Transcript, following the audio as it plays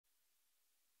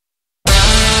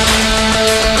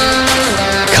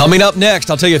Coming up next,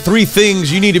 I'll tell you 3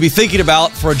 things you need to be thinking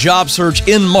about for a job search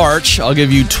in March. I'll give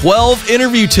you 12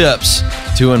 interview tips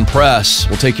to impress.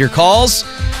 We'll take your calls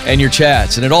and your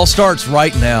chats, and it all starts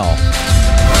right now.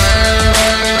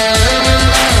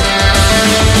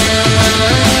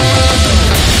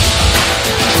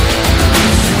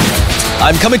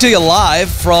 I'm coming to you live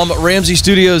from Ramsey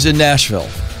Studios in Nashville,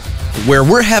 where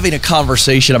we're having a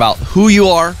conversation about who you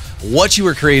are, what you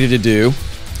were created to do,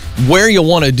 where you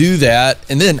want to do that,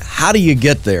 and then how do you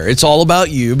get there? It's all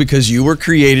about you because you were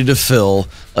created to fill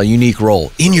a unique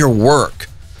role in your work,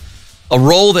 a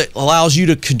role that allows you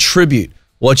to contribute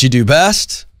what you do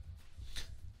best,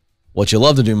 what you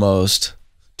love to do most,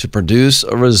 to produce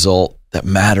a result that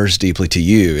matters deeply to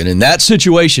you. And in that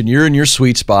situation, you're in your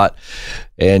sweet spot,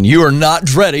 and you are not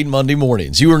dreading Monday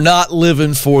mornings. You are not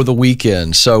living for the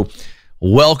weekend. So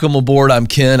welcome aboard. I'm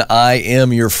Ken. I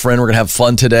am your friend. We're going to have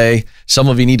fun today. Some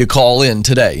of you need to call in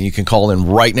today. You can call in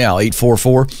right now,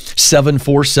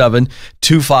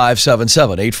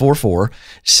 844-747-2577,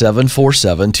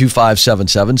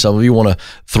 844-747-2577. Some of you want to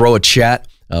throw a chat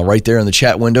right there in the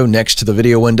chat window next to the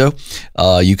video window.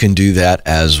 You can do that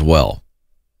as well.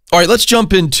 All right, let's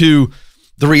jump into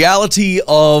the reality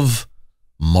of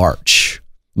March.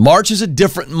 March is a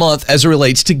different month as it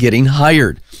relates to getting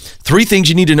hired. 3 things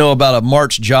you need to know about a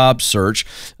March job search.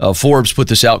 Forbes put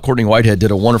this out. Courtney Whitehead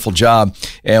did a wonderful job,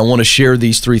 and I want to share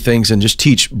these 3 things and just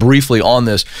teach briefly on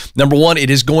this. Number 1, it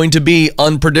is going to be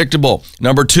unpredictable.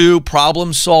 Number 2,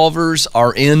 problem solvers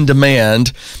are in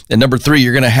demand. And number 3,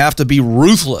 you're going to have to be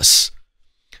ruthless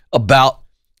about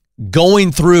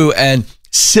going through and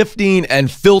sifting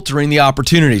and filtering the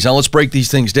opportunities. Now, let's break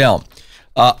these things down.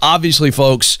 Obviously,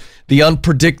 folks, the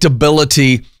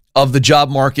unpredictability of the job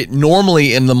market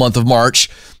normally in the month of March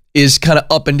is kind of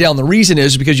up and down. The reason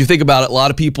is because you think about it, a lot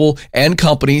of people and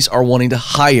companies are wanting to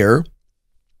hire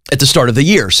at the start of the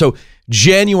year. So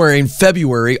January and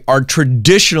February are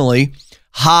traditionally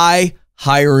high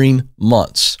hiring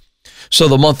months. So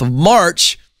the month of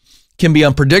March can be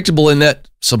unpredictable in that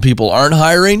some people aren't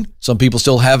hiring. Some people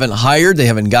still haven't hired. They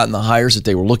haven't gotten the hires that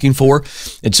they were looking for.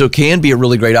 And so it can be a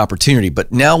really great opportunity.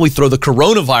 But now we throw the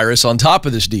coronavirus on top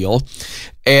of this deal,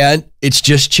 and it's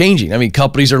just changing. I mean,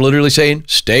 companies are literally saying,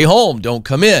 stay home, don't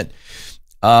come in.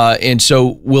 And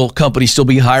so will companies still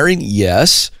be hiring?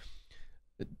 Yes.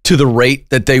 To the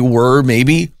rate that they were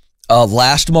maybe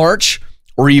last March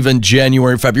or even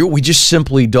January, February. We just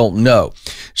simply don't know.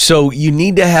 So you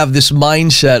need to have this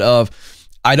mindset of,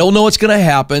 I don't know what's going to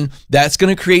happen. That's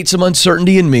going to create some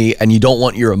uncertainty in me, and you don't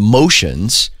want your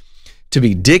emotions to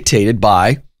be dictated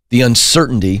by the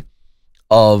uncertainty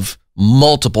of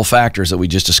multiple factors that we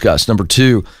just discussed. Number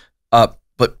 2,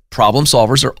 but problem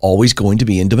solvers are always going to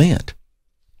be in demand.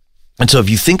 And so if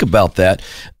you think about that,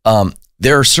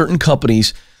 there are certain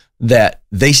companies that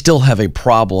they still have a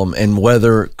problem, and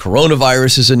whether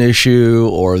coronavirus is an issue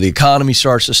or the economy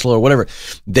starts to slow or whatever,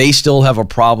 they still have a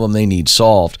problem they need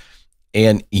solved.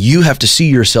 And you have to see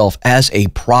yourself as a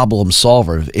problem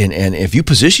solver. And if you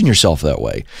position yourself that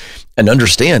way and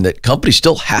understand that companies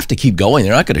still have to keep going,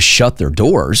 they're not going to shut their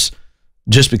doors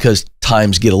just because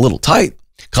times get a little tight.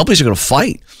 Companies are going to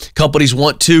fight. Companies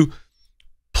want to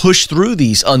push through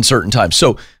these uncertain times.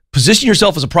 So position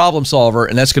yourself as a problem solver,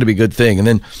 and that's going to be a good thing. And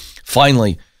then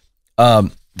finally,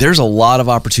 there's a lot of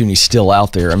opportunities still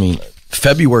out there. I mean,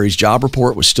 February's job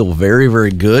report was still very,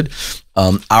 very good.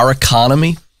 Our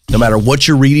economy, no matter what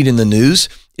you're reading in the news,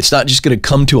 it's not just going to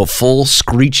come to a full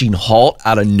screeching halt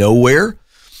out of nowhere.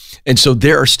 And so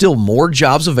there are still more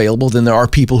jobs available than there are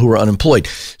people who are unemployed.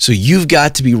 So you've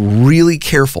got to be really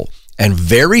careful and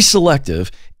very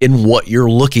selective in what you're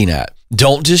looking at.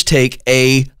 Don't just take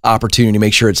a opportunity.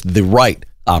 Make sure it's the right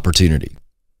opportunity.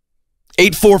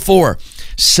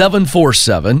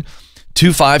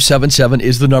 844-747-2577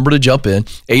 is the number to jump in.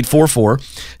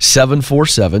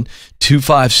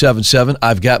 844-747-2577.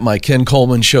 I've got my Ken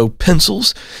Coleman Show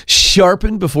pencils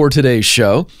sharpened before today's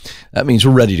show. That means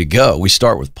we're ready to go. We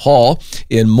start with Paul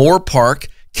in Moore Park,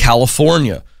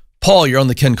 California. Paul, you're on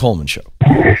the Ken Coleman Show.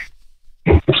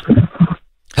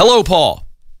 Hello, Paul.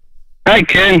 Hi,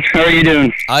 Ken. How are you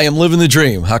doing? I am living the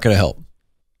dream. How can I help?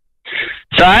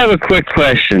 So I have a quick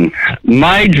question.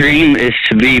 My dream is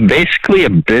to be basically a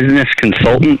business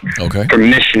consultant for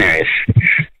missionaries.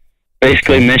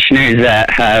 Basically missionaries that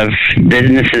have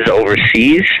businesses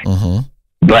overseas,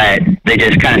 but they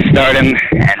just kind of start them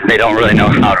and they don't really know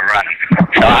how to run them.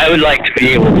 So I would like to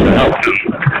be able to help them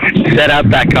set up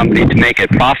that company to make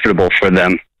it profitable for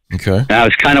them. Okay. And I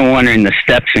was kind of wondering the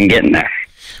steps in getting there.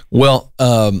 Well,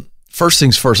 first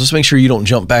things first, let's make sure you don't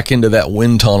jump back into that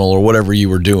wind tunnel or whatever you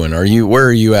were doing. Where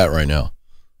are you at right now?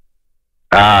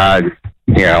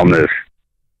 here, I'll move.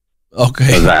 Okay.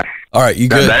 How's that? All right, you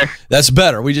good? Better? That's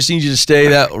better. We just need you to stay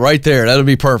that right there. That'll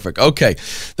be perfect. Okay.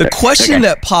 The question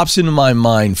that pops into my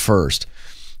mind first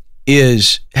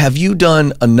is, have you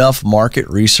done enough market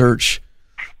research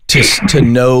to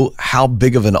know how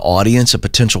big of an audience a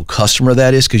potential customer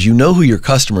that is? Because you know who your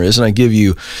customer is, and I give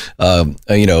you,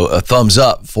 a thumbs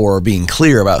up for being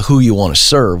clear about who you want to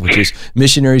serve, which is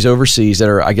missionaries overseas that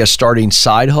are, I guess, starting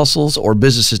side hustles or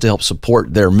businesses to help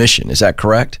support their mission. Is that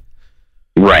correct?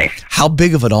 Right. How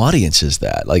big of an audience is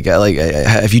that? Like,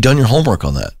 have you done your homework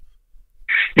on that?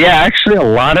 Yeah, actually, a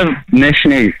lot of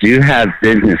missionaries do have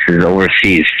businesses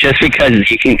overseas, just because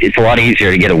it's a lot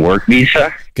easier to get a work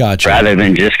visa, gotcha, rather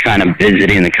than just kind of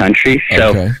visiting the country.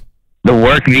 So the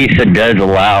work visa does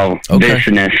allow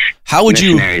business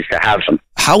missionaries to have some.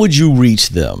 How would you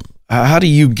reach them? How do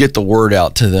you get the word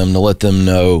out to them to let them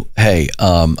know, hey,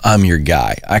 I'm your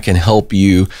guy. I can help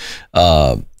you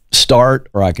start,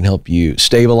 or I can help you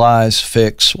stabilize,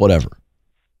 fix, whatever?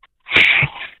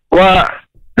 Well,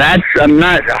 I'm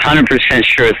not 100%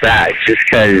 sure of that, just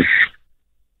because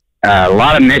a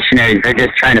lot of missionaries, they're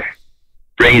just trying to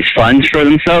raise funds for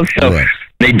themselves. So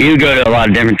they do go to a lot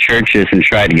of different churches and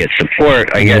try to get support.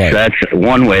 I guess that's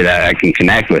one way that I can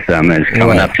connect with them, is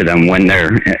coming up to them when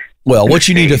they're... Well, what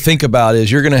you need to think about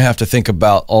is you're going to have to think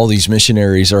about all these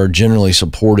missionaries are generally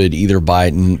supported either by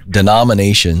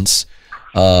denominations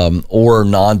or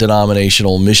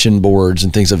non-denominational mission boards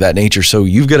and things of that nature. So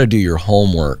you've got to do your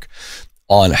homework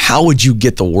on how would you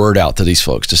get the word out to these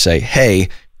folks to say, hey,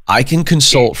 I can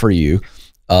consult for you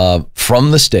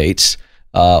from the States,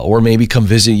 or maybe come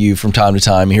visit you from time to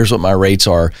time. Here's what my rates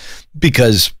are.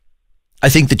 Because I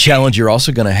think the challenge you're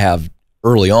also going to have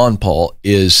early on, Paul,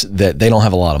 is that they don't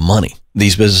have a lot of money.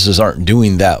 These businesses aren't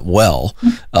doing that well,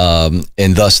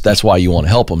 and thus that's why you want to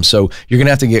help them. So you're going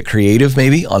to have to get creative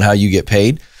maybe on how you get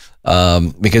paid,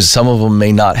 because some of them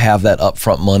may not have that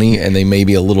upfront money and they may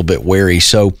be a little bit wary.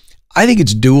 So I think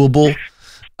it's doable.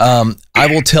 I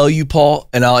will tell you, Paul,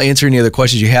 and I'll answer any other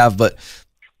questions you have, but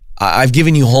I've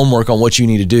given you homework on what you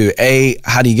need to do. A,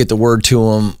 how do you get the word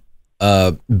to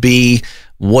them? B,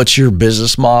 what's your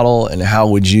business model, and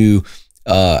how could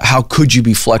you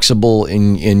be flexible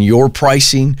in your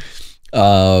pricing?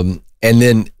 And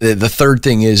then the third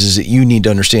thing is that you need to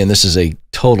understand this is a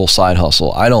total side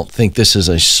hustle. I don't think this is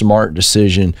a smart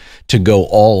decision to go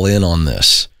all in on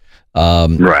this.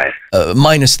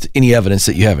 Minus any evidence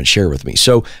that you haven't shared with me.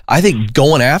 So I think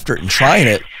going after it and trying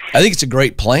it, I think it's a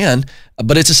great plan,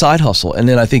 but it's a side hustle. And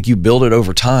then I think you build it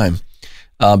over time,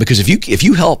 because if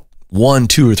you help 1,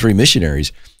 2, or 3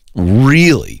 missionaries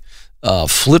really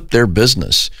flip their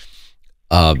business,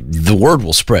 the word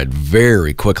will spread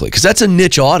very quickly, because that's a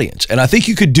niche audience, and I think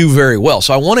you could do very well.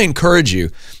 So I want to encourage you.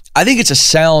 I think it's a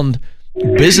sound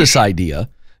business idea.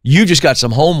 You just got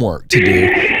some homework to do,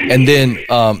 and then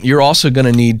you're also going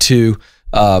to need to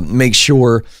make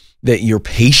sure that you're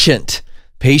patient.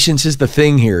 Patience is the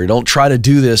thing here. Don't try to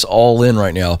do this all in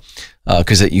right now,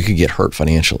 because you could get hurt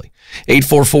financially.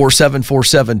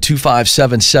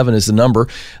 844-747-2577 is the number.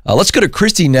 Let's go to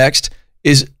Christy next.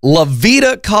 Is La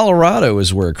Vida, Colorado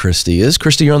is where Christy is.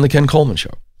 Christy, you're on the Ken Coleman Show.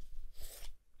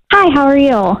 Hi, how are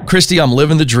you? Christy, I'm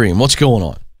living the dream. What's going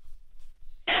on?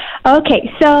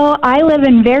 Okay, so I live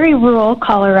in very rural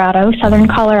Colorado, southern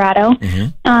Colorado.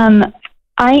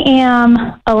 I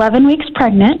am 11 weeks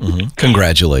pregnant.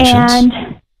 Congratulations.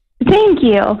 And thank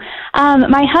you.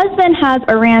 My husband has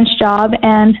a ranch job,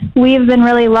 and we've been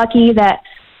really lucky that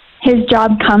his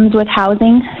job comes with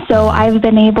housing. So I've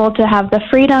been able to have the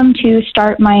freedom to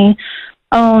start my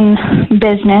own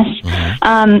business.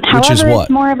 Which is however, what? It's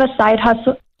more of a side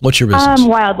hustle. What's your business?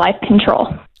 Wildlife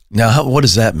control. Now, what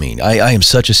does that mean? I am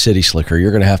such a city slicker. You're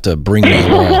going to have to bring me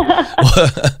along.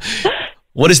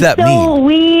 What does that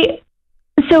mean?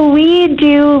 So we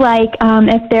do, like,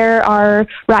 if there are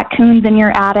raccoons in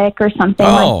your attic or something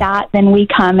like that, then we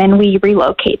come and we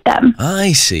relocate them.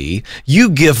 I see. You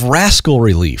give rascal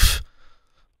relief.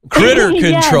 Critter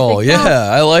control. Yes, exactly. Yeah,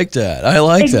 I like that. I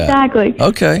like that. Exactly.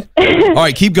 Okay. All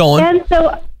right, keep going. And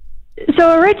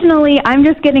so originally, I'm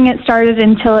just getting it started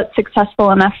until it's successful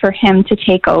enough for him to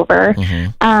take over.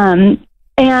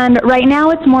 And right now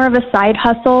it's more of a side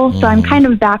hustle. So I'm kind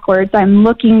of backwards. I'm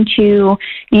looking to,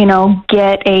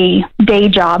 get a day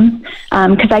job,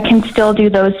 because I can still do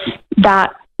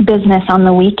that business on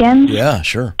the weekends. Yeah,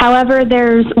 sure. However,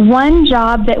 there's one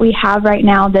job that we have right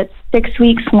now that's 6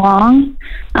 weeks long.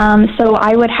 So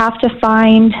I would have to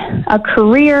find a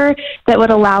career that would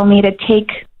allow me to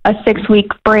take a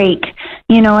 6-week break,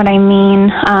 you know what I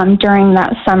mean, during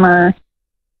that summer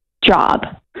job.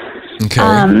 Okay.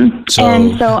 And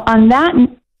so on that...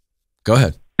 Go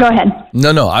ahead. Go ahead.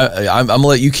 No, I'm going to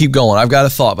let you keep going. I've got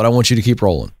a thought, but I want you to keep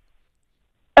rolling.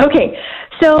 Okay.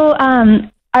 So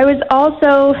I was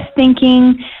also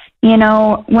thinking, you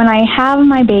know, when I have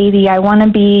my baby, I want to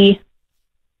be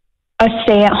a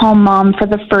stay-at-home mom for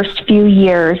the first few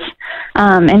years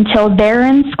until they're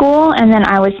in school. And then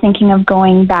I was thinking of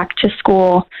going back to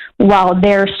school while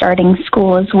they're starting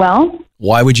school as well.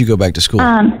 Why would you go back to school?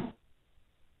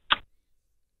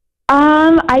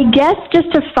 I guess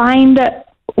just to find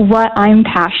what I'm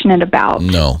passionate about.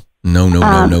 No.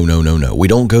 We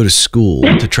don't go to school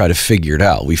to try to figure it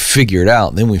out. We figure it out,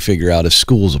 and then we figure out if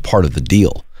school's a part of the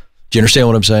deal. Do you understand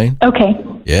what I'm saying? Okay.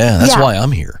 Yeah, that's why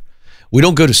I'm here. We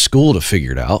don't go to school to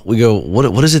figure it out. We go,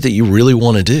 what is it that you really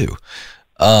want to do?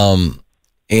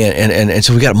 And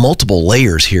so we got multiple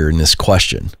layers here in this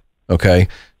question. Okay.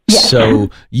 Yeah. So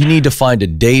you need to find a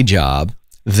day job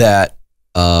that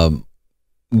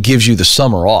gives you the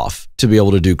summer off to be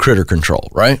able to do critter control,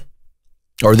 right?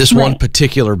 Or this one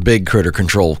particular big critter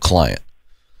control client.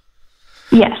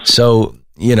 Yes. So,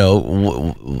 you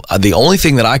know, the only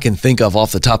thing that I can think of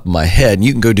off the top of my head, and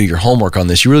you can go do your homework on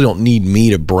this, you really don't need me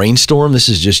to brainstorm. This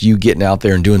is just you getting out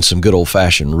there and doing some good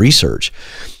old-fashioned research.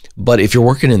 But if you're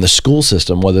working in the school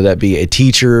system, whether that be a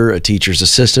teacher, a teacher's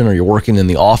assistant, or you're working in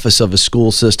the office of a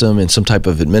school system in some type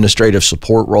of administrative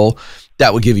support role,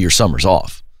 that would give you your summers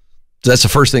off. So that's the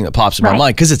first thing that pops in my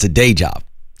mind, because it's a day job.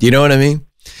 You know what I mean?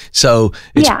 So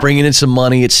it's bringing in some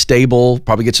money, it's stable,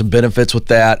 probably get some benefits with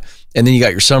that. And then you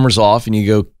got your summers off and you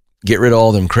go get rid of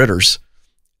all them critters.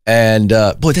 And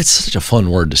boy, that's such a fun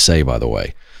word to say, by the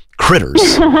way, critters.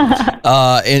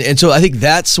 And so I think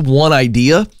that's one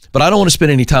idea, but I don't want to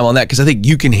spend any time on that because I think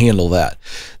you can handle that.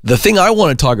 The thing I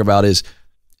want to talk about is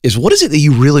what is it that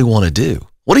you really want to do?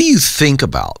 What do you think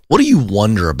about? What do you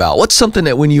wonder about? What's something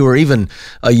that when you were even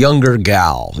a younger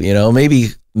gal, you know, maybe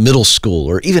middle school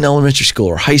or even elementary school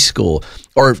or high school,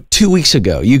 or 2 weeks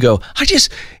ago, you go,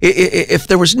 if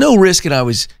there was no risk and I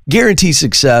was guaranteed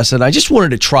success and I just wanted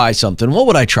to try something, what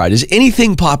would I try? Does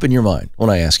anything pop in your mind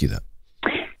when I ask you that?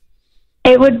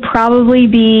 It would probably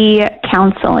be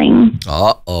counseling.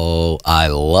 Uh-oh, I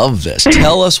love this.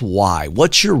 Tell us why.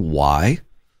 What's your why?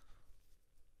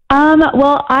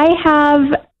 Well, I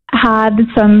have had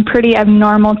some pretty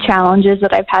abnormal challenges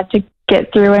that I've had to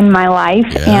get through in my life.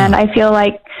 Yeah. And I feel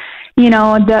like, you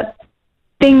know, that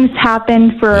things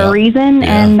happen for a reason,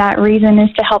 and that reason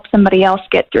is to help somebody else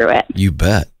get through it. You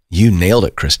bet. You nailed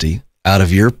it, Christy. Out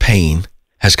of your pain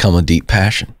has come a deep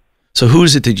passion. So who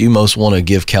is it that you most want to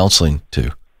give counseling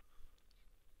to?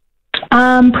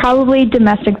 Probably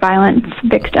domestic violence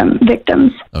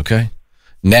victims. Okay.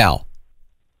 Now,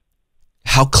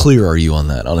 how clear are you on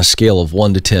that on a scale of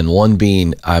 1 to 10? 1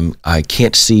 being I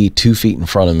can't see 2 feet in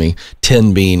front of me.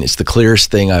 10 being it's the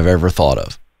clearest thing I've ever thought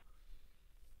of.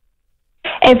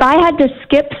 If I had to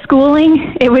skip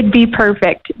schooling, it would be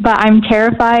perfect. But I'm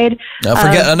terrified. No,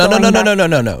 forget.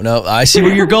 No. I see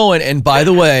where you're going. And by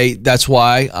the way, that's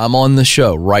why I'm on the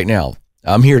show right now.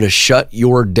 I'm here to shut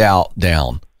your doubt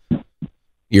down.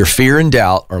 Your fear and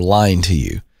doubt are lying to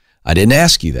you. I didn't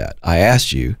ask you that. I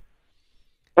asked you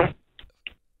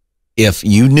if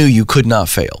you knew you could not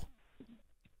fail,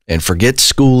 and forget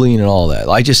schooling and all that.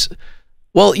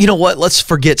 Well, you know what? Let's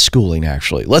forget schooling,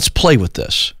 actually. Let's play with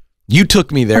this. You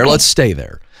took me there. Okay. Let's stay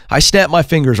there. I snap my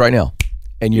fingers right now,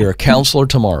 and you're a counselor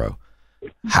tomorrow.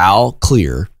 How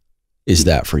clear is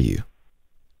that for you?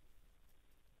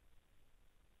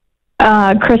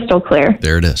 Crystal clear.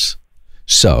 There it is.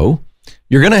 So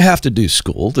you're going to have to do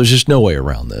school. There's just no way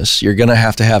around this. You're going to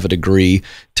have a degree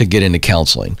to get into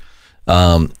counseling.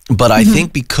 But I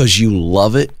think because you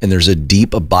love it and there's a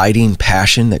deep abiding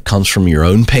passion that comes from your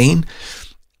own pain,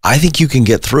 I think you can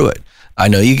get through it. I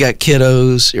know you got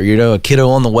kiddos, or, you know, a kiddo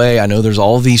on the way. I know there's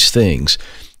all these things,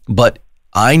 but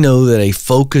I know that a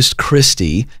focused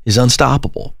Christy is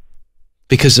unstoppable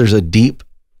because there's a deep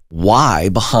why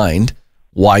behind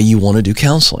why you want to do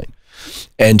counseling.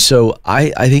 And so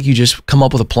I think you just come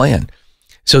up with a plan.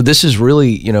 So this is really,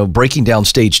 you know, breaking down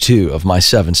stage 2 of my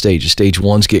 7 stages. Stage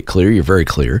 1's get clear. You're very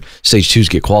clear. Stage 2's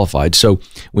get qualified. So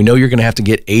we know you're going to have to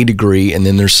get a degree, and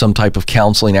then there's some type of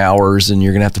counseling hours, and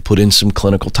you're going to have to put in some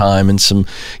clinical time and some,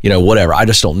 you know, whatever. I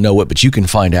just don't know it, but you can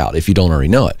find out if you don't already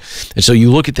know it. And so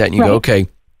you look at that and you go, okay,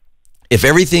 if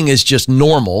everything is just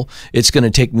normal, it's going to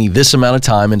take me this amount of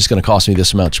time and it's going to cost me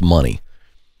this much money.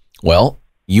 Well,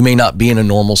 you may not be in a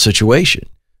normal situation.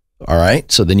 All right.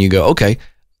 So then you go, okay,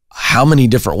 how many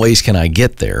different ways can I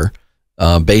get there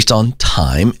based on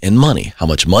time and money? How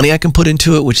much money I can put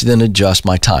into it, which then adjust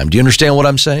my time. Do you understand what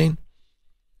I'm saying?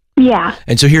 Yeah.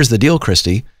 And so here's the deal,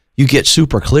 Christy. You get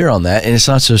super clear on that, and it's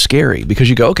not so scary because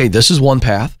you go, okay, this is one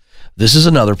path. This is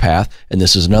another path, and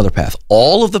this is another path.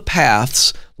 All of the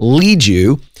paths lead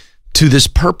you to this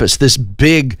purpose, this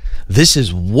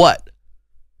is what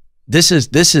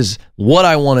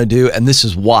I want to do, and this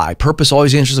is why. Purpose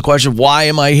always answers the question, why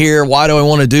am I here? Why do I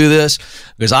want to do this?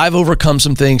 Because I've overcome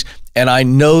some things, and I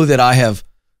know that I have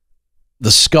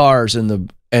the scars and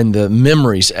the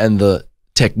memories and the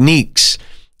techniques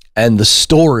and the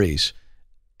stories,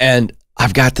 and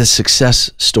I've got the success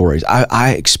stories.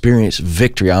 I experience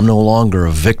victory. I'm no longer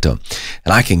a victim,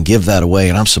 and I can give that away,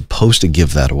 and I'm supposed to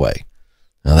give that away.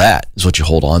 Now that is what you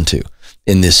hold on to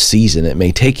in this season. It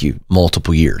may take you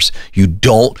multiple years. You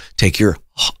don't take your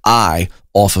eye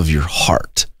off of your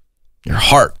heart. Your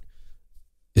heart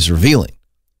is revealing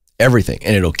everything,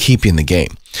 and it'll keep you in the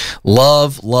game.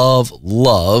 Love, love,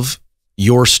 love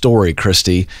your story,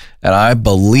 Christy, and I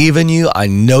believe in you. I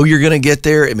know you're going to get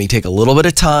there. It may take a little bit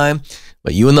of time,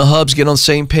 but you and the hubs get on the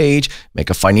same page, make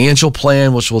a financial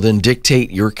plan, which will then dictate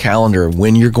your calendar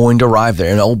when you're going to arrive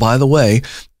there. And oh, by the way,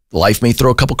 life may throw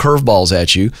a couple curveballs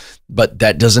at you, but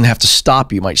that doesn't have to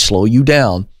stop you. It might slow you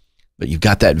down, but you've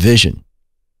got that vision.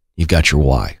 You've got your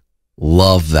why.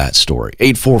 Love that story.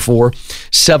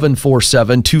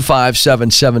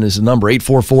 844-747-2577 is the number.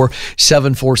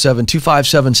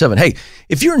 844-747-2577. Hey,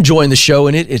 if you're enjoying the show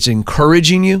and it's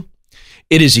encouraging you,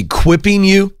 it is equipping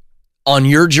you on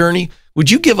your journey,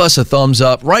 would you give us a thumbs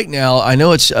up right now? I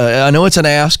know it's an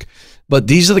ask, but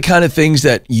these are the kind of things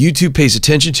that YouTube pays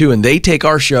attention to, and they take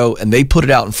our show and they put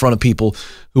it out in front of people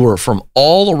who are from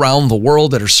all around the world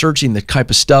that are searching the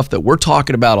type of stuff that we're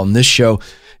talking about on this show.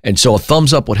 And so a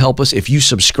thumbs up would help us. If you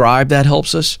subscribe, that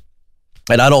helps us.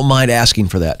 And I don't mind asking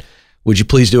for that. Would you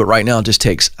please do it right now? It just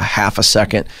takes a half a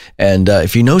second. And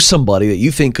if you know somebody that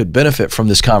you think could benefit from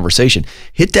this conversation,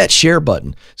 hit that share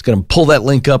button. It's going to pull that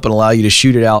link up and allow you to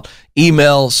shoot it out.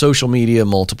 Email, social media,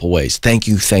 multiple ways. Thank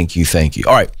you, thank you, thank you.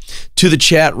 All right, to the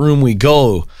chat room we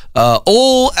go.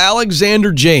 Old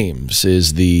Alexander James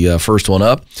is the first one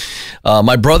up.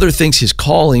 My brother thinks his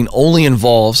calling only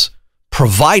involves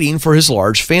providing for his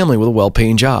large family with a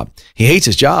well-paying job. He hates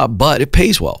his job, but it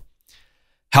pays well.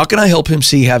 How can I help him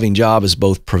see having job as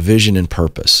both provision and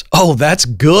purpose? Oh, that's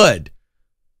good.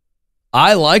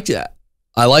 I like that.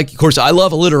 Of course, I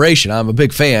love alliteration. I'm a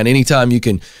big fan. Anytime you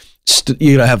can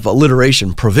have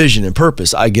alliteration, provision, and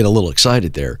purpose, I get a little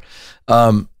excited there.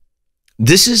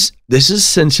 This is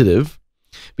sensitive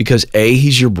because A,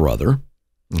 he's your brother,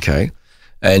 okay?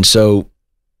 And so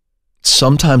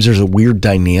sometimes there's a weird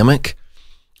dynamic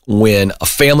when a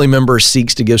family member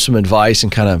seeks to give some advice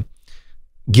and kind of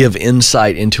give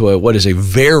insight into what is a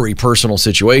very personal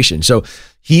situation. So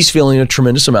he's feeling a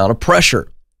tremendous amount of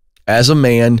pressure. As a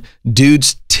man,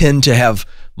 dudes tend to have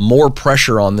more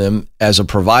pressure on them as a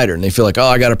provider, and they feel like, oh,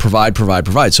 I got to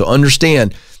provide. So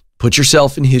understand, put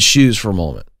yourself in his shoes for a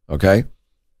moment, okay?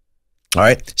 All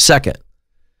right. Second,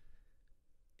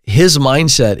 his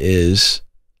mindset is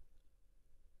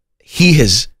he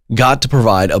has got to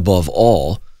provide above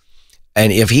all.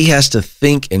 And if he has to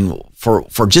think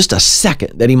for just a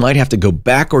second that he might have to go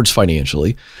backwards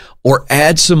financially or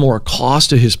add some more cost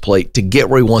to his plate to get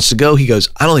where he wants to go, he goes,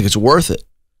 I don't think it's worth it.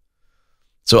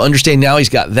 So understand now he's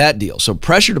got that deal. So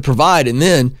pressure to provide, and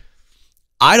then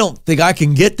I don't think I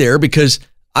can get there because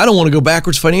I don't want to go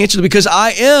backwards financially because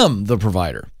I am the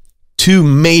provider. Two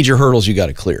major hurdles you got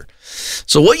to clear.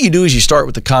 So what you do is you start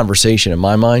with the conversation. In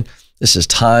my mind, this is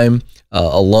time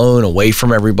alone, away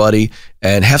from everybody,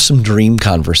 and have some dream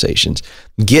conversations.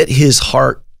 Get his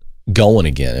heart going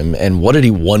again. And what did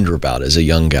he wonder about as a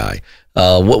young guy?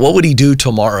 What would he do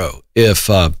tomorrow if?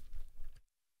 What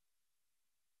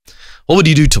would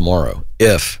he do tomorrow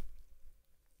if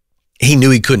he knew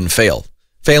he couldn't fail?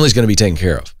 Family's going to be taken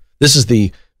care of. This is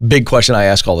the big question I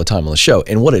ask all the time on the show.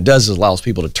 And what it does is allows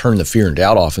people to turn the fear and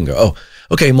doubt off and go, oh,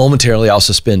 okay, momentarily I'll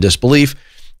suspend disbelief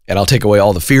and I'll take away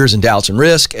all the fears and doubts and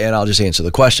risk, and I'll just answer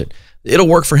the question. It'll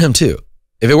work for him too.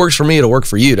 If it works for me, it'll work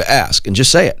for you to ask and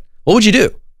just say it. What would you do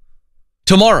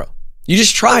tomorrow? You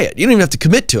just try it. You don't even have to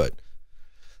commit to it.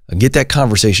 And get that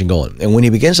conversation going. And when he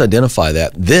begins to identify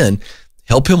that, then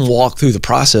help him walk through the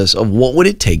process of what would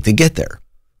it take to get there?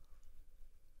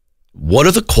 What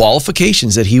are the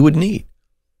qualifications that he would need?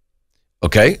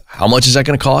 Okay, how much is that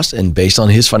going to cost? And based on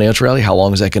his financial reality, how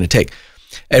long is that going to take?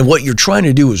 And what you're trying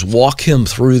to do is walk him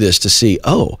through this to see,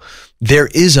 oh, there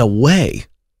is a way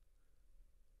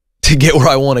to get where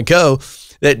I want to go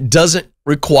that doesn't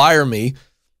require me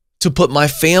to put my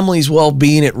family's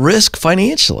well-being at risk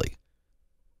financially.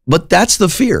 But that's the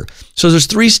fear. So there's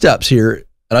 3 steps here,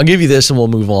 and I'll give you this and we'll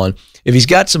move on. If he's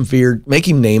got some fear, make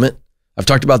him name it. I've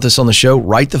talked about this on the show.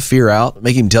 Write the fear out.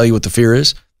 Make him tell you what the fear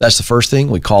is. That's the first thing.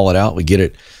 We call it out. We get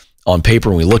it on paper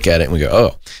and we look at it and we go,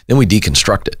 oh, then we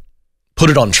deconstruct it, put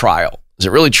it on trial. Is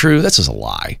it really true? That's just a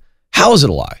lie. How is it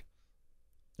a lie?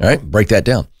 All right, break that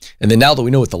down. And then now that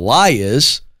we know what the lie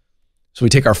is, so we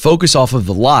take our focus off of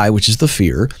the lie, which is the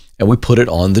fear, and we put it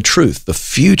on the truth, the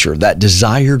future, that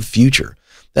desired future.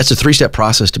 That's a 3-step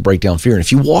process to break down fear. And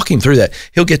if you walk him through that,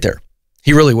 he'll get there.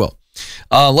 He really will.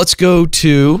 Let's go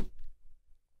to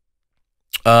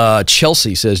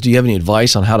Chelsea says, do you have any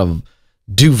advice on how to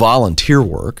do volunteer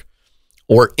work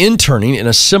or interning in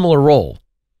a similar role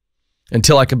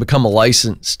until I can become a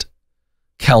licensed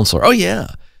counselor? Oh, yeah.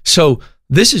 So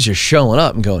this is just showing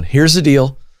up and going, here's the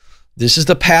deal. This is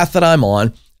the path that I'm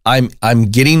on. I'm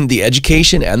getting the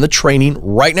education and the training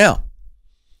right now.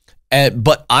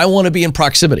 But I want to be in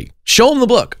proximity. Show them the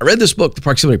book. I read this book, The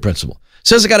Proximity Principle. It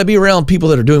says I got to be around people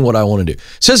that are doing what I want to do. It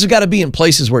says I've got to be in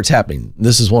places where it's happening.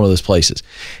 This is one of those places.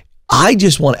 I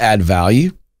just want to add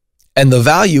value. And the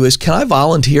value is, can I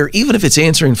volunteer, even if it's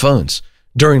answering phones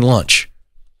during lunch,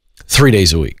 3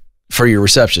 days a week for your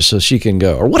receptionist so she can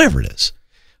go, or whatever it is.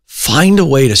 Find a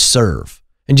way to serve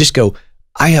and just go,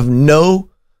 I have no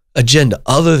agenda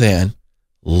other than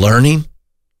learning,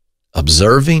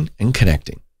 observing, and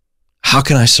connecting. How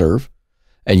can I serve?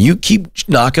 And you keep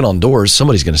knocking on doors,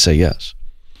 somebody's going to say yes.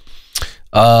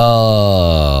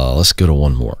 Let's go to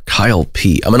one more. Kyle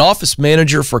P. I'm an office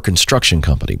manager for a construction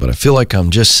company, but I feel like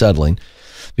I'm just settling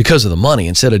because of the money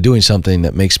instead of doing something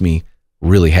that makes me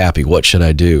really happy. What should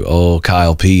I do? Oh,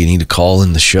 Kyle P., you need to call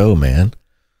in the show, man.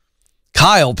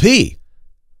 Kyle P.,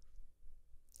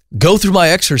 go through my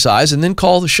exercise and then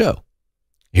call the show.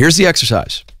 Here's the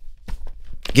exercise.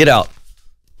 Get out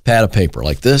pad of paper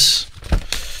like this.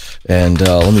 And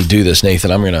let me do this,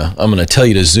 Nathan. I'm gonna tell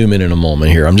you to zoom in a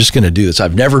moment here. I'm just gonna do this.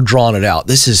 I've never drawn it out.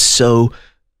 This is so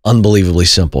unbelievably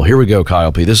simple. Here we go,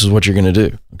 Kyle P. This is what you're gonna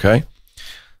do. Okay,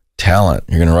 talent.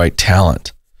 You're gonna write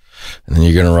talent, and then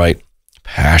you're gonna write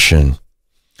passion,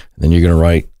 and then you're gonna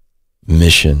write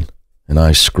mission. And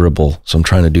I scribble, so I'm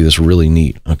trying to do this really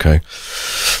neat. Okay,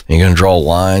 and you're gonna draw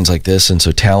lines like this. And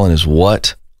so talent is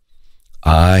what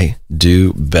I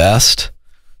do best.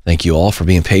 Thank you all for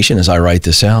being patient as I write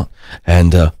this out.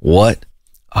 And what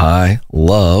I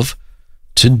love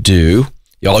to do.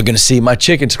 Y'all are going to see my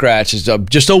chicken scratch. Is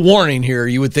just a warning here.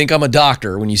 You would think I'm a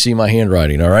doctor when you see my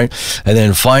handwriting, all right? And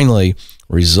then finally,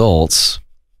 results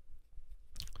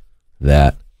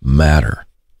that matter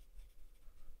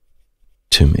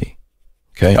to me.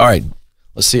 Okay, all right.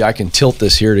 Let's see. I can tilt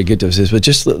this here to get to this, but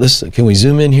just listen. Can we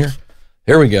zoom in here?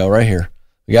 Here we go, right here.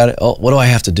 We got it. Oh, what do I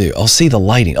have to do? I'll see the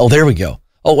lighting. Oh, there we go.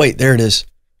 Oh, wait, there it is.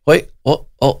 Wait, oh,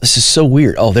 this is so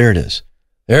weird. Oh, there it is.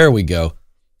 There we go.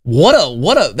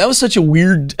 That was such a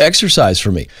weird exercise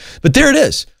for me. But there it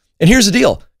is. And here's the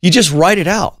deal. You just write it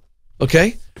out,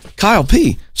 okay? Kyle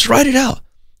P., just write it out.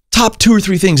 Top 2 or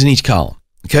 3 things in each column,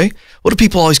 okay? What do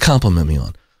people always compliment me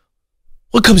on?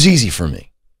 What comes easy for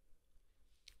me?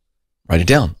 Write it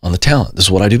down on the talent. This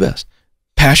is what I do best.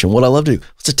 Passion, what I love to do.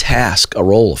 What's a task, a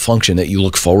role, a function that you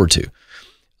look forward to?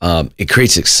 It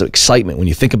creates excitement when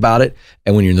you think about it,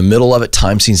 and when you're in the middle of it,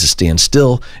 time seems to stand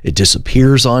still. It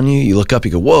disappears on you. You look up,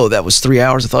 you go, whoa, that was 3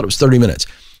 hours. I thought it was 30 minutes.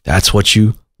 That's what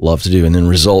you love to do. And then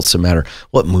results that matter.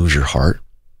 What moves your heart?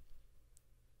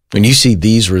 When you see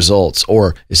these results,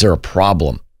 or is there a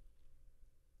problem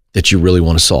that you really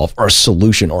want to solve, or a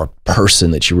solution, or a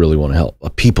person that you really want to help, a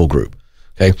people group?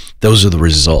 Okay, those are the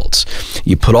results.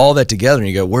 You put all that together and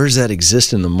you go, where does that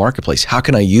exist in the marketplace? How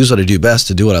can I use what I do best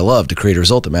to do what I love to create a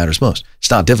result that matters most?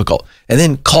 It's not difficult. And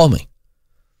then call me.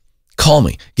 Call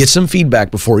me. Get some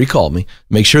feedback before you call me.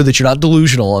 Make sure that you're not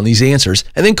delusional on these answers.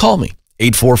 And then call me.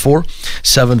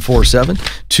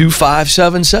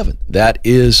 844-747-2577. That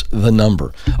is the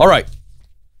number. All right.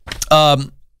 I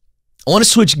want to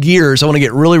switch gears. I want to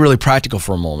get really, really practical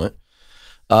for a moment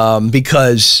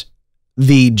because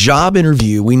the job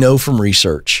interview, we know from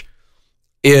research,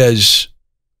 is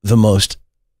the most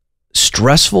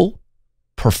stressful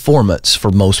performance for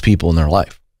most people in their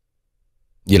life.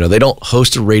 You know, they don't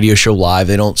host a radio show live.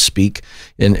 They don't speak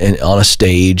on a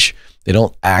stage. They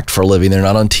don't act for a living. They're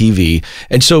not on TV.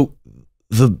 And so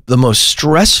the most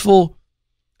stressful,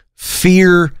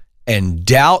 fear and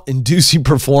doubt-inducing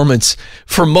performance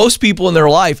for most people in their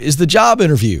life is the job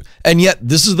interview. And yet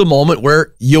this is the moment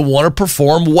where you want to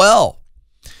perform well.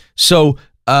 So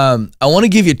I want to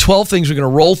give you 12 things. We're going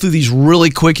to roll through these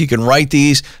really quick. You can write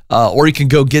these or you can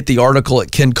go get the article at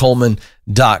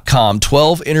kencoleman.com.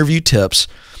 12 interview tips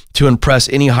to impress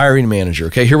any hiring manager.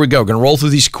 Okay, here we go. We're going to roll through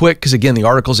these quick because, again, the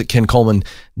article's at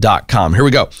kencoleman.com. Here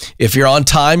we go. If you're on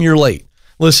time, you're late.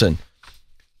 Listen,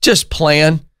 just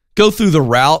plan. Go through the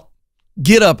route.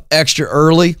 Get up extra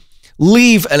early.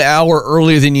 leave an hour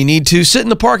earlier than you need to. Sit in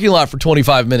the parking lot for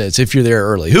 25 minutes if you're there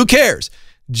early. Who cares?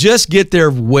 Just get there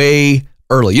way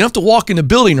early. You don't have to walk in the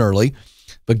building early,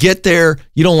 but get there.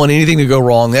 You don't want anything to go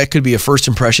wrong. That could be a first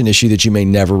impression issue that you may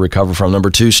never recover from. Number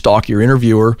 2, stalk your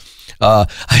interviewer. I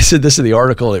said this in the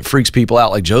article, and it freaks people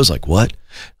out. Like, Joe's like, what?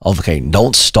 Okay,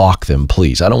 don't stalk them,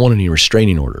 please. I don't want any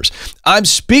restraining orders. I'm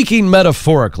speaking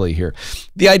metaphorically here.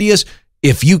 The idea is,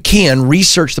 if you can,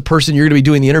 research the person you're going to be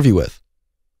doing the interview with.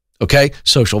 Okay?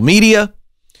 Social media,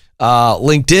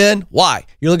 LinkedIn. Why?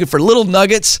 You're looking for little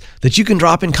nuggets that you can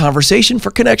drop in conversation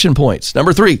for connection points.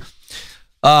 Number 3,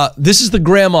 this is the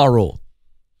grandma rule.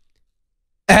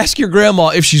 Ask your grandma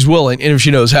if she's willing and if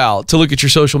she knows how to look at your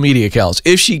social media accounts.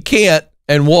 If she can't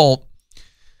and won't,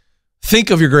 think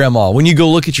of your grandma when you go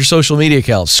look at your social media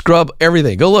accounts. Scrub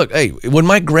everything. Go look. Hey, would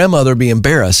my grandmother be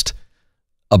embarrassed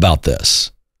about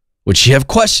this? Would she have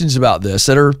questions about this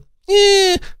that are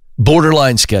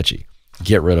borderline sketchy?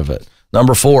 Get rid of it.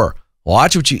 Number 4,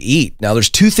 watch what you eat. Now, there's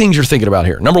 2 things you're thinking about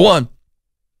here. Number 1,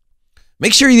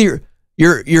 make sure your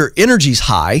energy's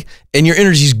high and your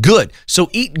energy's good. So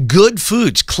eat good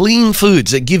foods, clean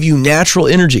foods that give you natural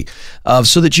energy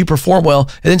so that you perform well.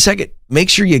 And then second, make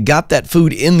sure you got that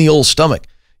food in the old stomach.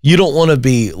 You don't want to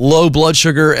be low blood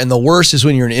sugar, and the worst is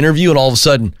when you're in an interview and all of a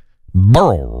sudden, you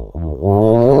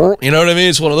know what I mean?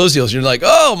 It's one of those deals. You're like,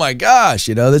 oh my gosh,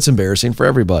 that's embarrassing for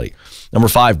everybody. Number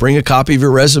 5, bring a copy of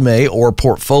your resume or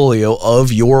portfolio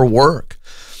of your work.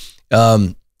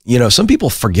 Some people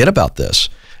forget about this.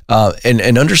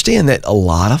 And understand that a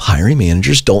lot of hiring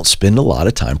managers don't spend a lot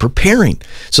of time preparing.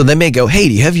 So they may go, hey,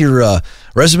 do you have your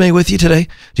resume with you today?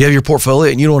 Do you have your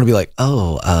portfolio? And you don't want to be like,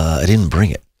 I didn't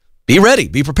bring it. Be ready.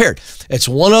 Be prepared. It's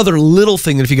one other little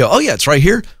thing that if you go, oh, yeah, it's right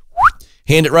here,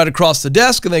 hand it right across the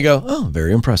desk, and they go, oh,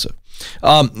 very impressive.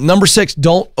 Number 6,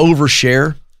 don't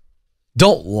overshare.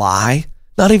 Don't lie.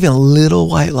 Not even a little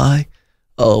white lie.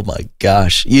 Oh my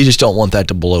gosh. You just don't want that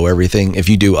to blow everything if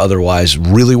you do otherwise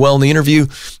really well in the interview,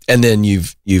 and then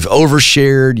you've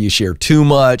overshared, you share too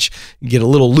much, you get a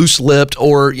little loose-lipped,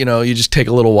 or you just take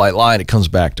a little white lie and it comes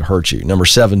back to hurt you. Number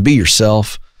 7, be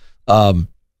yourself.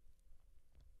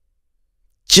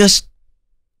 Just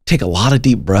take a lot of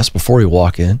deep breaths before you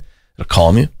walk in. It'll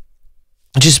calm you.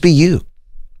 Just be you.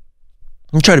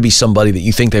 Don't try to be somebody that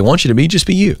you think they want you to be. Just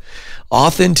be you.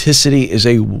 Authenticity is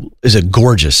a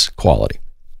gorgeous quality.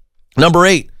 Number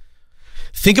 8,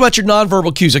 think about your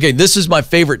nonverbal cues. Okay, this is my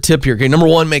favorite tip here. Okay, number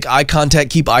 1, make eye contact.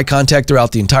 Keep eye contact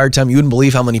throughout the entire time. You wouldn't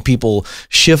believe how many people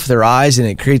shift their eyes, and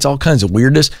it creates all kinds of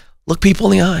weirdness. Look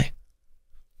people in the eye.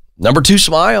 Number 2,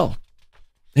 smile.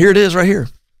 Here it is right here.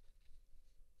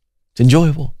 It's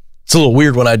enjoyable. It's a little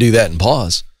weird when I do that and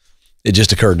pause. It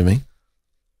just occurred to me.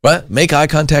 Right? Make eye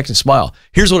contact and smile.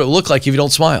 Here's what it would look like if you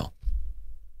don't smile.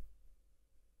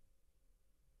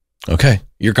 Okay,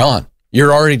 you're gone.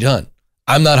 You're already done.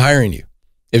 I'm not hiring you.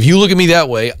 If you look at me that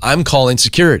way, I'm calling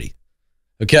security.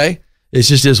 Okay? It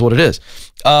just is what it is.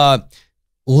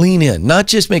 Lean in. Not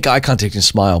just make eye contact and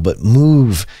smile, but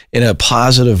move in a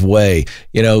positive way.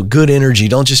 Good energy.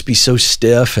 Don't just be so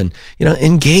stiff, and,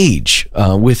 engage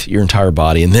with your entire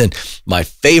body. And then my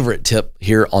favorite tip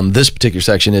here on this particular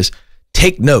section is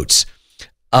take notes.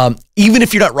 Even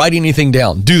if you're not writing anything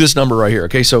down, do this number right here.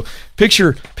 Okay, so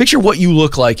picture what you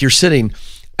look like. You're sitting,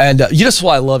 and this is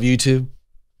why I love YouTube.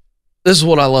 This is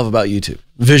what I love about YouTube.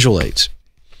 Visual aids.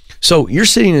 So you're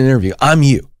sitting in an interview. I'm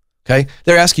you. Okay,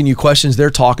 they're asking you questions.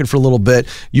 They're talking for a little bit.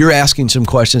 You're asking some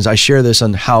questions. I share this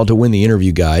on how to win the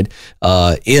interview guide.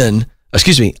 I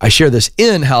share this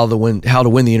in how to win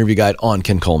the interview guide on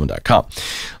kencoleman.com.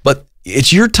 But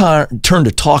it's your turn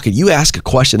to talk, and you ask a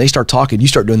question. They start talking. You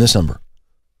start doing this number.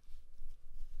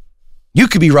 You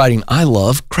could be writing, I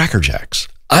love Cracker Jacks.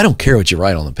 I don't care what you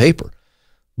write on the paper,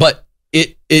 but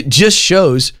it just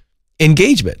shows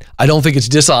engagement. I don't think it's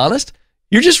dishonest.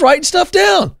 You're just writing stuff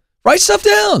down. Write stuff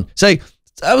down. Say,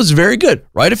 that was very good.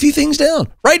 Write a few things down.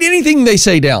 Write anything they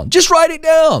say down. Just write it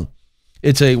down.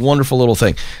 It's a wonderful little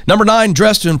thing. Number 9,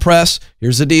 dress to impress.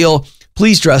 Here's the deal.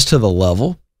 Please dress to the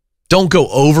level. Don't go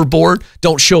overboard.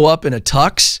 Don't show up in a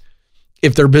tux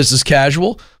if they're business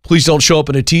casual. Please don't show up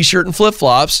in a t-shirt and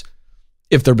flip-flops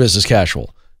if they're business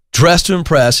casual. Dress to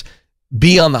impress.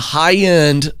 Be on the high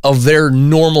end of their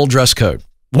normal dress code,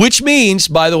 which means,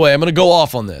 by the way, I'm going to go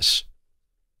off on this.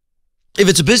 If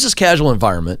it's a business casual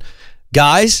environment,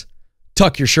 guys,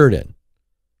 tuck your shirt in.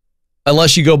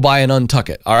 Unless you go buy an Untuck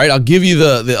It. All right, I'll give you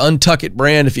the Untuck It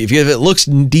brand. If it looks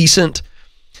decent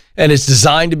and it's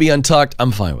designed to be untucked,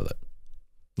 I'm fine with it.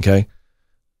 Okay?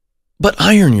 But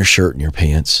iron your shirt and your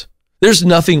pants. There's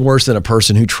nothing worse than a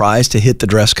person who tries to hit the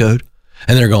dress code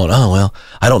And they're going, oh, well,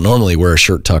 I don't normally wear a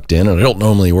shirt tucked in, and I don't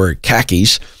normally wear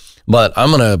khakis, but I'm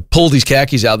going to pull these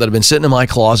khakis out that have been sitting in my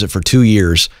closet for 2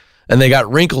 years, and they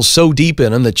got wrinkles so deep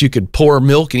in them that you could pour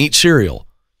milk and eat cereal.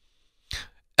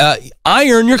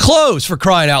 Iron your clothes, for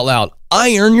crying out loud.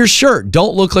 Iron your shirt.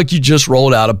 Don't look like you just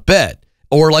rolled out of bed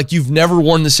or like you've never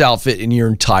worn this outfit in your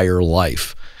entire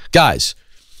life. Guys,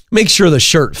 make sure the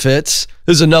shirt fits.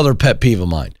 This is another pet peeve of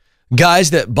mine.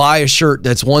 Guys that buy a shirt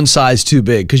that's one size too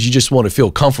big because you just want to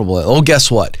feel comfortable. Oh,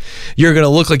 guess what? You're going to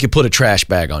look like you put a trash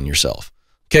bag on yourself.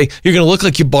 Okay? You're going to look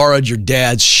like you borrowed your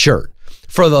dad's shirt.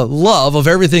 For the love of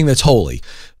everything that's holy,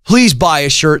 please buy a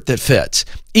shirt that fits.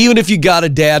 Even if you got a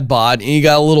dad bod and you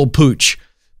got a little pooch,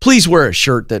 please wear a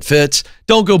shirt that fits.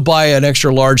 Don't go buy an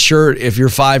extra large shirt if you're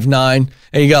 5'9"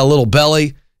 and you got a little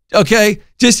belly. Okay?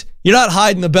 Just, you're not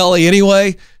hiding the belly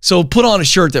anyway, so put on a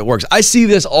shirt that works. I see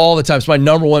this all the time. It's my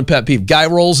number one pet peeve. Guy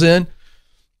rolls in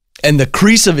and the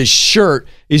crease of his shirt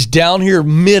is down here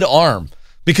mid-arm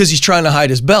because he's trying to hide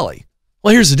his belly.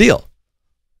 Well, here's the deal.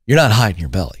 You're not hiding your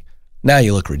belly. Now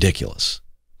you look ridiculous.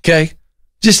 Okay?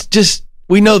 Just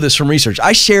we know this from research.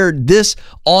 I shared this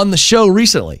on the show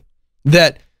recently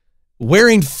that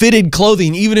wearing fitted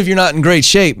clothing, even if you're not in great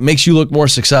shape, makes you look more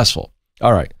successful.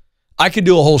 All right. I could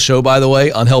do a whole show, by the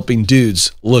way, on helping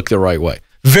dudes look the right way.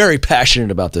 Very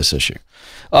passionate about this issue.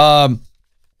 And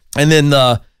then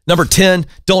number 10,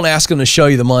 don't ask them to show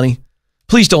you the money.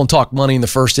 Please don't talk money in the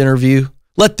first interview.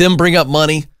 Let them bring up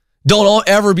money. Don't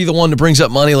ever be the one that brings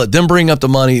up money. Let them bring up the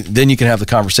money. Then you can have the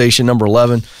conversation. Number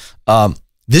 11,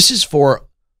 this is for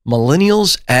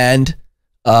millennials and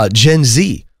Gen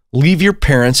Z. Leave your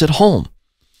parents at home.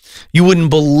 You wouldn't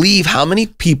believe how many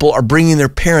people are bringing their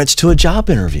parents to a job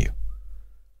interview.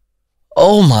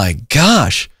 Oh my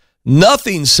gosh.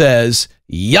 Nothing says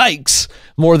yikes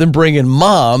more than bringing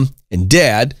mom and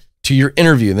dad to your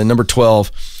interview. And then number 12,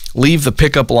 leave the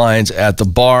pickup lines at the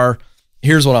bar.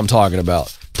 Here's what I'm talking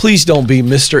about. Please don't be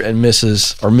Mr. and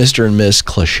Mrs. or Mr. and Miss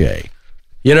cliche.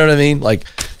 You know what I mean? Like,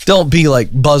 don't be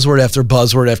like buzzword after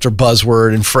buzzword after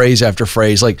buzzword and phrase after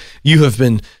phrase. Like, you have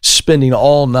been spending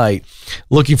all night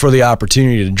looking for the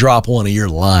opportunity to drop one of your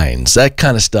lines. That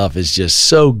kind of stuff is just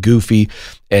so goofy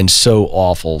and so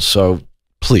awful. So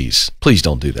please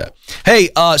don't do that. Hey,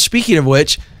 speaking of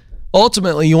which,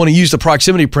 ultimately, you want to use the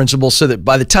proximity principle so that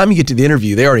by the time you get to the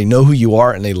interview, they already know who you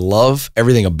are and they love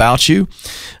everything about you.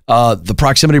 The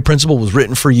proximity principle was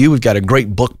written for you. We've got a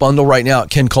great book bundle right now at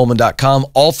kencoleman.com.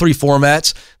 All 3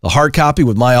 formats, the hard copy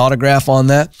with my autograph on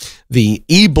that, the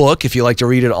ebook if you like to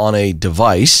read it on a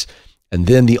device, and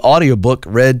then the audiobook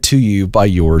read to you by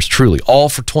yours truly, all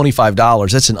for $25.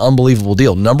 That's an unbelievable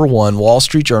deal. Number 1 Wall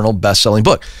Street Journal best-selling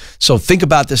book. So think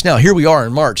about this now. Here we are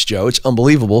in March, Joe. It's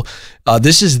unbelievable.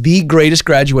 This is the greatest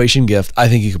graduation gift I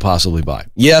think you could possibly buy.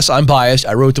 Yes, I'm biased.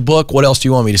 I wrote the book. What else do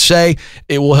you want me to say?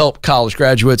 It will help college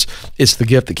graduates. It's the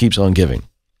gift that keeps on giving.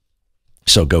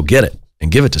 So go get it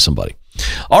and give it to somebody.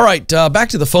 All right, back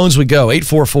to the phones we go.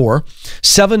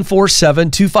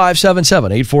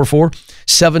 844-747-2577.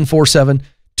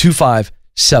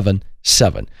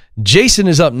 844-747-2577. Jason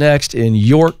is up next in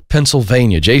York,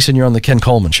 Pennsylvania. Jason, you're on the Ken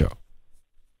Coleman Show.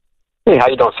 Hey, how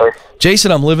you doing, sir? Jason,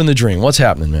 I'm living the dream. What's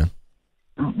happening, man?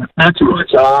 Not too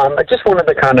much. I just wanted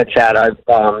to kind of chat. I've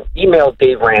emailed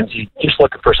Dave Ramsey, just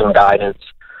looking for some guidance.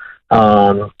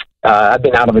 I've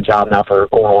been out of a job now for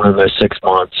going on almost 6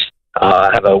 months. I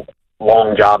have a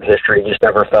long job history, just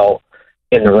never felt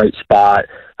in the right spot.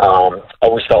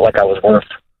 Always felt like I was worth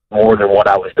more than what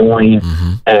I was doing,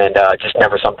 and just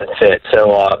never something fit.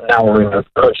 So now we're in the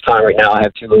crunch time right now. I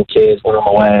have 2 little kids, one on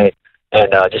the way,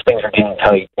 and just things are getting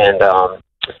tight. And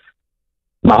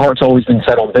my heart's always been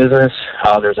set on business.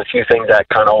 There's a few things that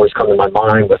kind of always come to my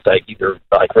mind with either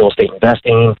real estate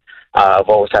investing. I've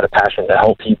always had a passion to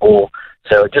help people.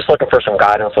 So just looking for some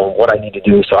guidance on what I need to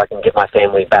do so I can get my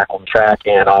family back on track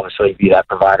and obviously be that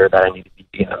provider that I need to be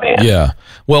being the man. Yeah.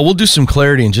 Well, we'll do some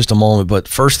clarity in just a moment, but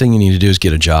first thing you need to do is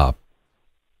get a job.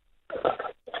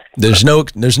 There's no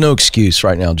excuse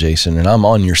right now, Jason, and I'm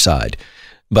on your side,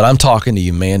 but I'm talking to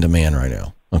you man to man right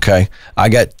now. Okay. I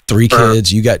got 3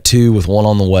 kids. You got 2 with 1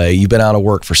 on the way. You've been out of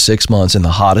work for 6 months in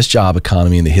the hottest job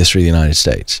economy in the history of the United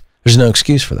States. There's no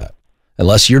excuse for that.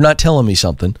 Unless you're not telling me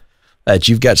something that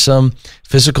you've got some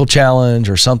physical challenge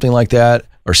or something like that,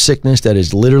 or sickness that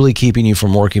is literally keeping you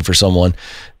from working for someone.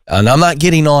 And I'm not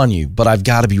getting on you, but I've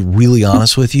got to be really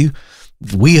honest with you.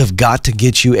 We have got to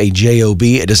get you a job.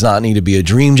 It does not need to be a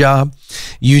dream job.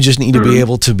 You just need to be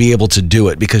able to do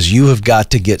it, because you have got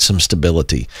to get some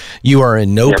stability. You are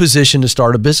in no position to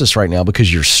start a business right now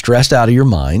because you're stressed out of your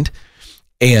mind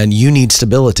and you need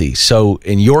stability. So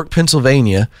in York,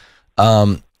 Pennsylvania,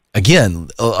 again,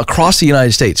 across the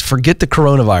United States, forget the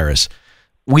coronavirus.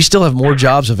 We still have more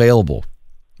jobs available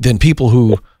than people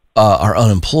who are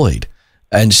unemployed.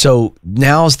 And so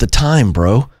now's the time,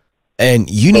 bro. And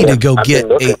you need to go get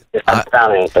a. I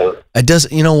found anything. It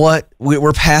doesn't. You know what?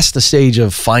 We're past the stage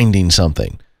of finding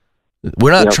something.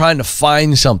 We're not trying to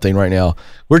find something right now.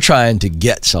 We're trying to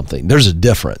get something. There's a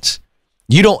difference.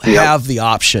 You don't have the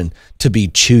option to be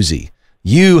choosy.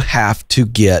 You have to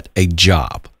get a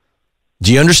job.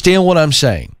 Do you understand what I'm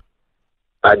saying?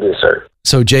 I do, sir.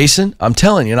 So, Jason, I'm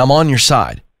telling you, and I'm on your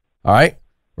side. All right?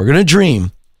 We're going to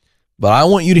dream, but I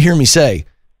want you to hear me say,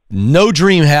 no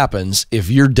dream happens if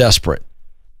you're desperate.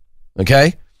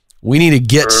 Okay? We need to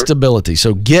get stability.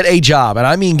 So get a job, and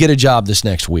I mean get a job this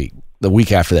next week, the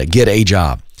week after that. Get a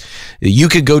job. You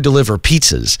could go deliver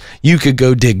pizzas. You could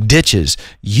go dig ditches.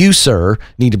 You, sir,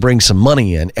 need to bring some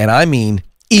money in, and I mean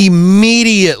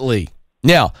immediately.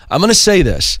 Now, I'm going to say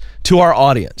this to our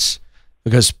audience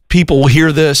because people will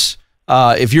hear this.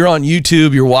 If you're on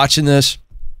YouTube, you're watching this.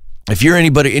 If you're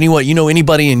anybody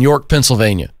in York,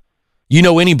 Pennsylvania, you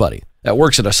know anybody that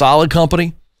works at a solid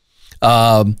company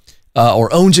or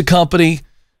owns a company,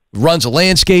 runs a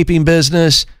landscaping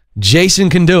business, Jason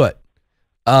can do it.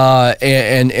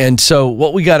 And so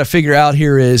what we got to figure out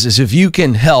here is if you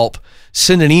can help,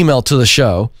 send an email to the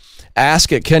show,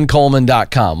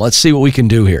 ask@kencoleman.com. Let's see what we can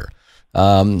do here.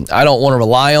 I don't want to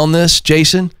rely on this,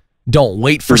 Jason. Don't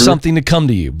wait for something to come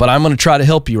to you, but I'm going to try to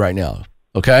help you right now.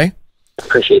 Okay?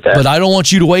 Appreciate that. But I don't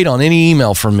want you to wait on any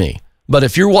email from me. But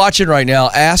if you're watching right now,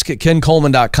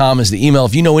 ask@kencoleman.com is the email.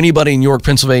 If you know anybody in York,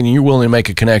 Pennsylvania, and you're willing to make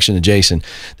a connection to Jason,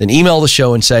 then email the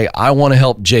show and say, I want to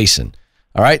help Jason.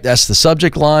 All right? That's the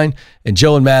subject line. And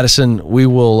Joe and Madison, we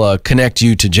will connect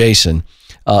you to Jason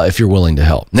if you're willing to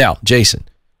help. Now, Jason,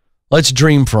 let's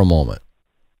dream for a moment.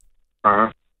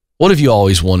 What have you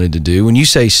always wanted to do? When you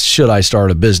say, should I start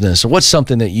a business? Or what's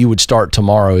something that you would start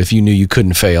tomorrow if you knew you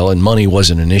couldn't fail and money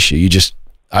wasn't an issue? You just,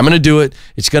 I'm going to do it.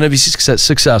 It's going to be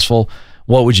successful.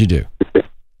 What would you do?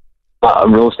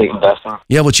 Real estate investing.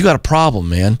 Yeah, but you got a problem,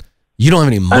 man. You don't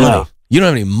have any money. You don't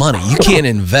have any money. You can't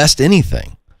invest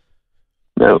anything.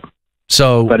 No.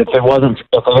 So, but if it wasn't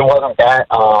that,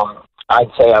 I'd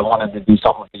say I wanted to do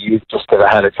something with the youth just because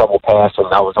I had a troubled past and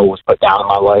I was always put down in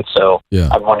my life. So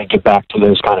I want to get back to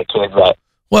those kind of kids that.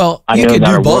 Well, you can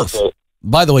do both.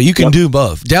 By the way, you can do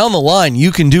both. Down the line,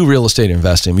 you can do real estate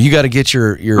investing. You got to get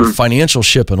your financial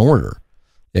ship in order.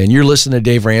 And you're listening to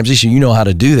Dave Ramsey, so you know how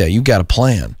to do that. You got a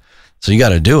plan. So you got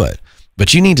to do it.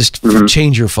 But you need to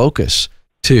change your focus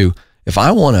to, if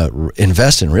I want to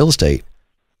invest in real estate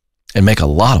and make a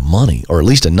lot of money, or at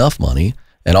least enough money,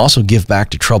 and also give back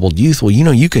to troubled youth, well,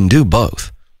 you can do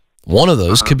both. One of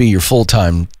those could be your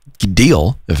full-time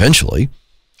deal eventually,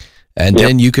 and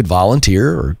then you could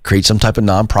volunteer or create some type of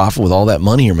nonprofit with all that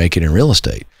money you're making in real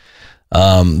estate.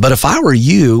 But if I were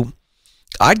you,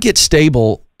 I'd get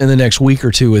stable in the next week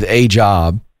or two with a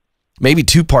job, maybe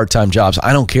 2 part-time jobs.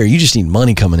 I don't care. You just need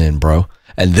money coming in, bro.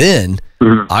 And then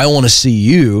I want to see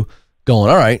you going,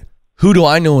 all right, who do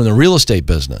I know in the real estate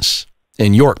business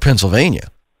in York, Pennsylvania?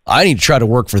 I need to try to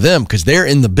work for them because they're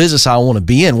in the business I want to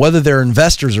be in, whether they're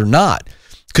investors or not.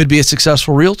 Could be a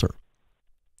successful realtor.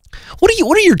 What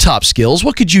are your top skills?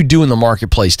 What could you do in the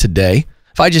marketplace today?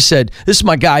 If I just said, this is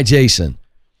my guy, Jason.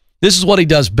 This is what he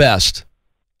does best.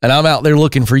 And I'm out there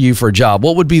looking for you for a job.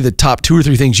 What would be the top 2 or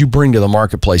 3 things you bring to the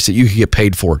marketplace that you could get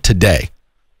paid for today?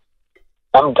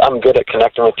 I'm good at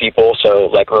connecting with people. So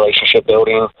like relationship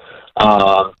building,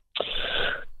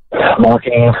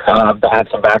 marketing. I have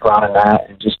some background in that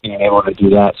and just being able to do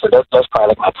that. So that's probably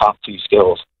like my top 2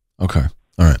 skills. Okay.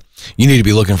 All right. You need to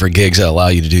be looking for gigs that allow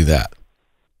you to do that.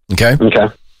 Okay. Okay.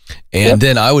 And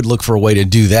then I would look for a way to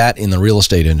do that in the real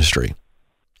estate industry.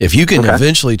 If you can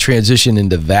eventually transition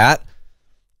into that,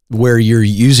 where you're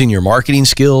using your marketing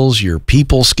skills, your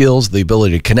people skills, the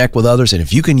ability to connect with others, and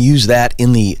if you can use that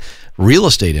in the real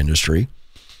estate industry,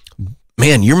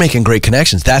 man, you're making great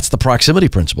connections. That's the proximity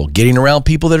principle, getting around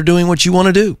people that are doing what you want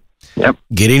to do. Yep.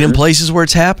 Getting in places where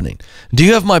it's happening. Do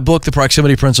you have my book, The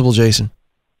Proximity Principle, Jason?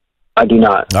 I do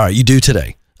not. All right, you do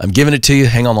today. I'm giving it to you.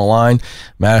 Hang on the line.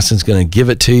 Madison's going to give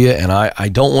it to you, and I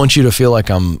don't want you to feel like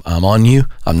I'm on you.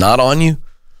 I'm not on you.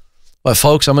 But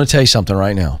folks, I'm going to tell you something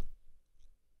right now.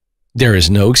 There is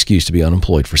no excuse to be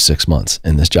unemployed for 6 months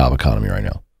in this job economy right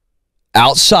now,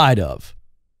 outside of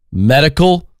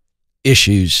medical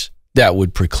issues that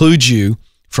would preclude you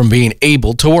from being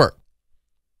able to work.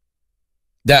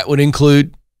 That would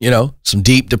include, some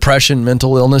deep depression,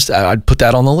 mental illness. I'd put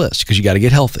that on the list because you got to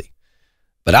get healthy.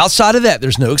 But outside of that,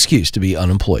 there's no excuse to be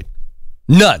unemployed.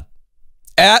 None.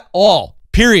 At all.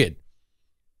 Period.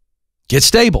 Get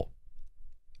stable.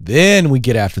 Then we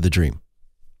get after the dream.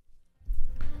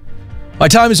 My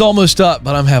time is almost up,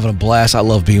 but I'm having a blast. I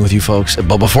love being with you folks.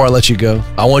 But before I let you go,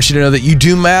 I want you to know that you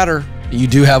do matter. You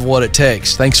do have what it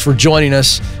takes. Thanks for joining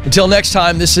us. Until next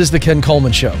time, this is the Ken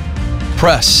Coleman Show.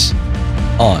 Press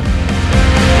on.